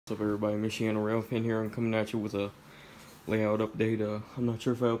What's up everybody, Michiana Rail Fan here. I'm coming at you with a layout update. I'm not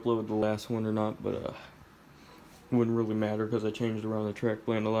sure if I uploaded the last one or not, but it wouldn't really matter because I changed around the track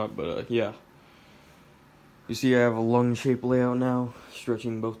plan a lot, but yeah. You see I have a lung-shaped layout now,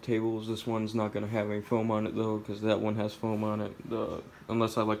 stretching both tables. This one's not going to have any foam on it though, because that one has foam on it,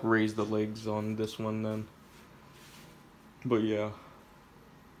 unless I like raise the legs on this one then. But yeah.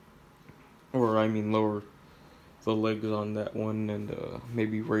 Or I mean lower the legs on that one and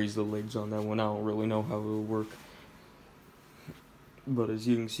maybe raise the legs on that one. I don't really know how it will work, but as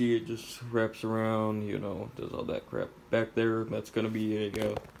you can see, it just wraps around, you know, does all that crap back there. That's gonna be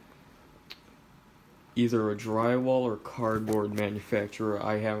a either a drywall or cardboard manufacturer.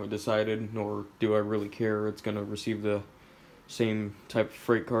 I haven't decided, nor do I really care. It's gonna receive the same type of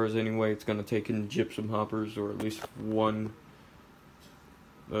freight cars anyway. It's gonna take in gypsum hoppers, or at least one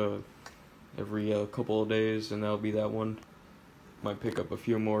every couple of days, and that'll be that one. Might pick up a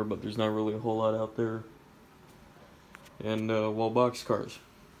few more, but there's not really a whole lot out there. And well, box cars,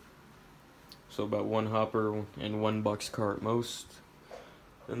 so about one hopper and one box car at most.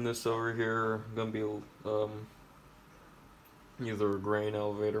 And this over here gonna be either a grain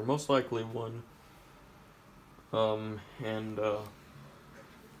elevator, most likely one,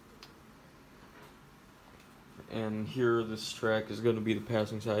 and here this track is going to be the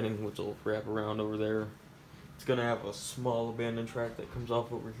passing siding, which will wrap around over there. It's going to have a small abandoned track that comes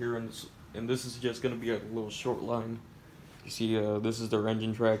off over here, and this is just going to be a little short line. You see, this is their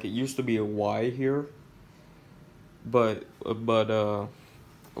engine track. It used to be a Y here, but well,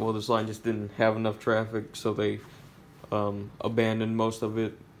 this line just didn't have enough traffic, so they abandoned most of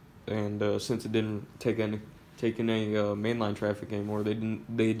it. And since it didn't take any mainline traffic anymore, they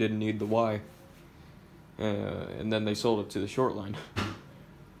didn't need the Y. And then they sold it to the short line.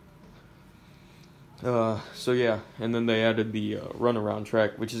 So yeah, and then they added the runaround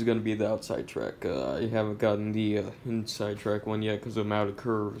track, which is going to be the outside track. I haven't gotten the inside track one yet because I'm out of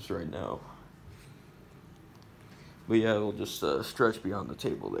curves right now. But yeah, it'll just stretch beyond the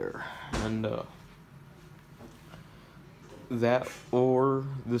table there. And that, or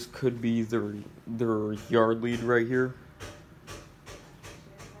this could be their yard lead right here.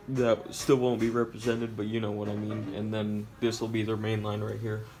 That still won't be represented, but you know what I mean. And then this will be their main line right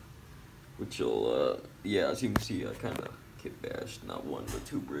here, which will, yeah, as you can see, I kind of kit bashed not one but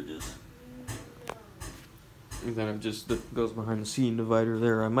two bridges. And then it just goes behind the scene divider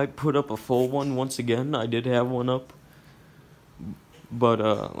there. I might put up a full one once again. I did have one up, but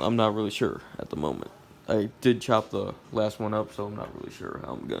I'm not really sure at the moment. I did chop the last one up, so I'm not really sure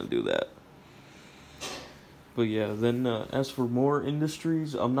how I'm gonna do that. But yeah, then as for more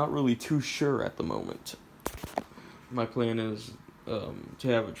industries, I'm not really too sure at the moment. My plan is to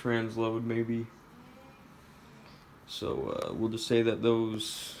have a transload maybe. So we'll just say that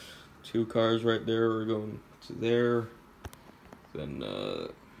those two cars right there are going to there. Then,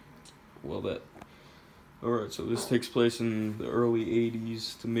 well, alright, so this takes place in the early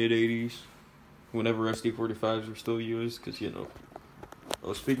 80s to mid 80s, whenever SD45s were still used, because, you know.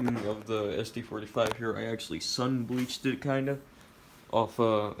 Oh, speaking of the SD45 here, I actually sun bleached it kinda off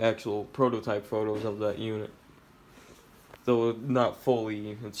actual prototype photos of that unit. Though not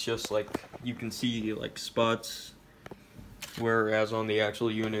fully, it's just like you can see like spots, whereas on the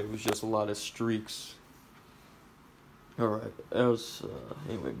actual unit it was just a lot of streaks. Alright,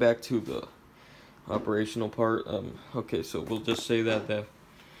 anyway, back to the operational part. Okay, so we'll just say that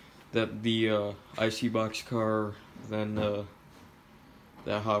the IC box car, then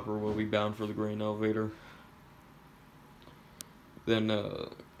that hopper will be bound for the grain elevator. Then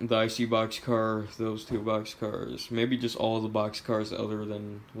the IC box car, those two box cars, maybe just all of the box cars other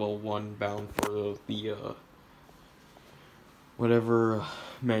than, well, one bound for the whatever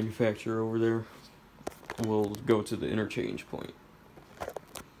manufacturer over there, will go to the interchange point.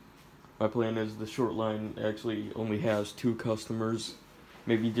 My plan is the short line actually only has two customers,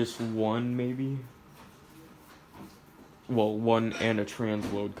 maybe just one, maybe. Well, one and a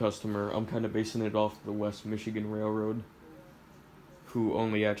transload customer. I'm kind of basing it off the West Michigan Railroad, who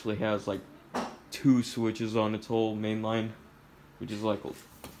only actually has like two switches on its whole main line, which is like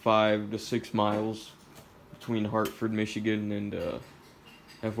 5 to 6 miles between Hartford, Michigan, and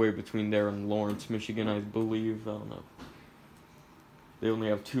halfway between there and Lawrence, Michigan, I believe. I don't know. They only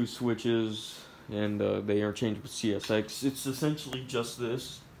have two switches, and they interchange with CSX. It's essentially just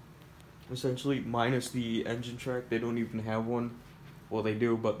this. Essentially, minus the engine track. They don't even have one. Well, they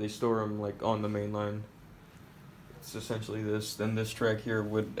do, but they store them like on the main line. It's essentially this. Then this track here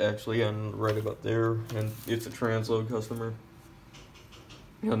would actually end right about there, and it's a transload customer.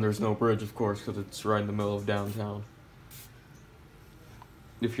 And there's no bridge, of course, because it's right in the middle of downtown.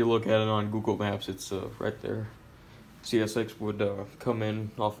 if you look at it on Google Maps, it's right there. CSX would come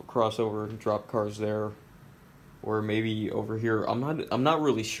in off a crossover and drop cars there, or maybe over here. I'm not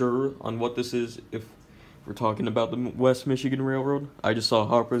really sure on what this is. If we're talking about the West Michigan Railroad, I just saw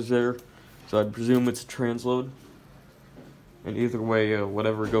hoppers there, so I'd presume it's a transload. And either way,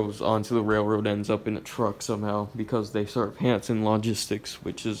 whatever goes onto the railroad ends up in a truck somehow, because they serve Hanson Logistics,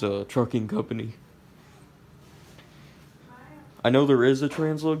 which is a trucking company. I know there is a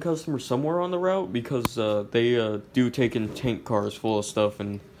transload customer somewhere on the route, because they do take in tank cars full of stuff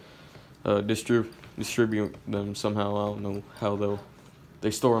and distribute them somehow. I don't know how though.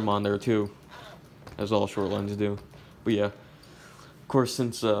 They store them on there too, as all short lines do. But yeah, of course,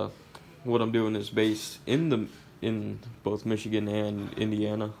 since what I'm doing is based in both Michigan and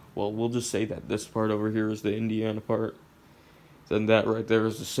Indiana. Well, we'll just say that this part over here is the Indiana part. Then that right there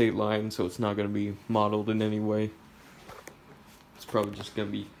is the state line, so it's not going to be modeled in any way. It's probably just going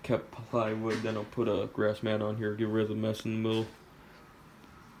to be kept plywood. Then I'll put a grass mat on here, get rid of the mess in the middle.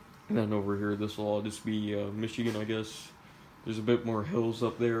 And then over here, this will all just be Michigan, I guess. There's a bit more hills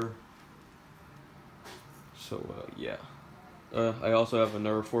up there. So, yeah. I also have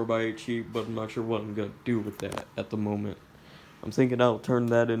another 4x8 sheet, but I'm not sure what I'm going to do with that at the moment. I'm thinking I'll turn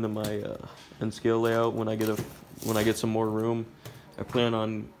that into my N-scale layout when I get some more room. I plan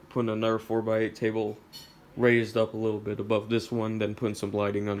on putting another 4x8 table raised up a little bit above this one, then putting some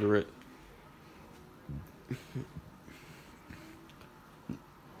lighting under it.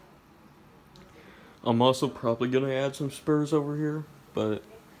 I'm also probably going to add some spurs over here, but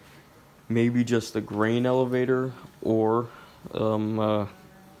maybe just a grain elevator, or oh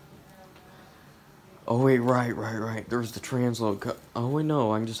wait, right. There's the transload oh wait,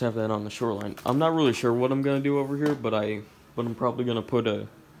 no, I can just have that on the shoreline. I'm not really sure what I'm gonna do over here, but I'm probably gonna put a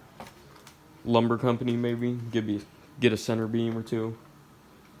lumber company, maybe get a center beam or two,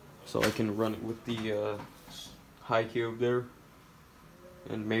 so I can run it with the high cube there,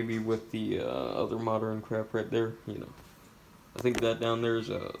 and maybe with the other modern crap right there. You know, I think that down there is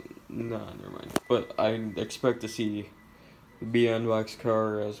a nah, never mind. But I expect to see the BN box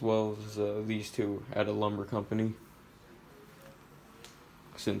car as well as these two at a lumber company,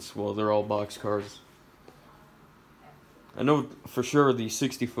 since, well, they're all box cars. I know for sure the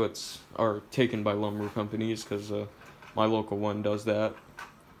 60-foots are taken by lumber companies, because my local one does that.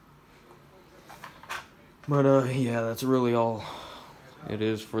 But yeah, that's really all it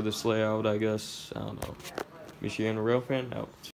is for this layout, I guess. I don't know. Michiana Railfan out.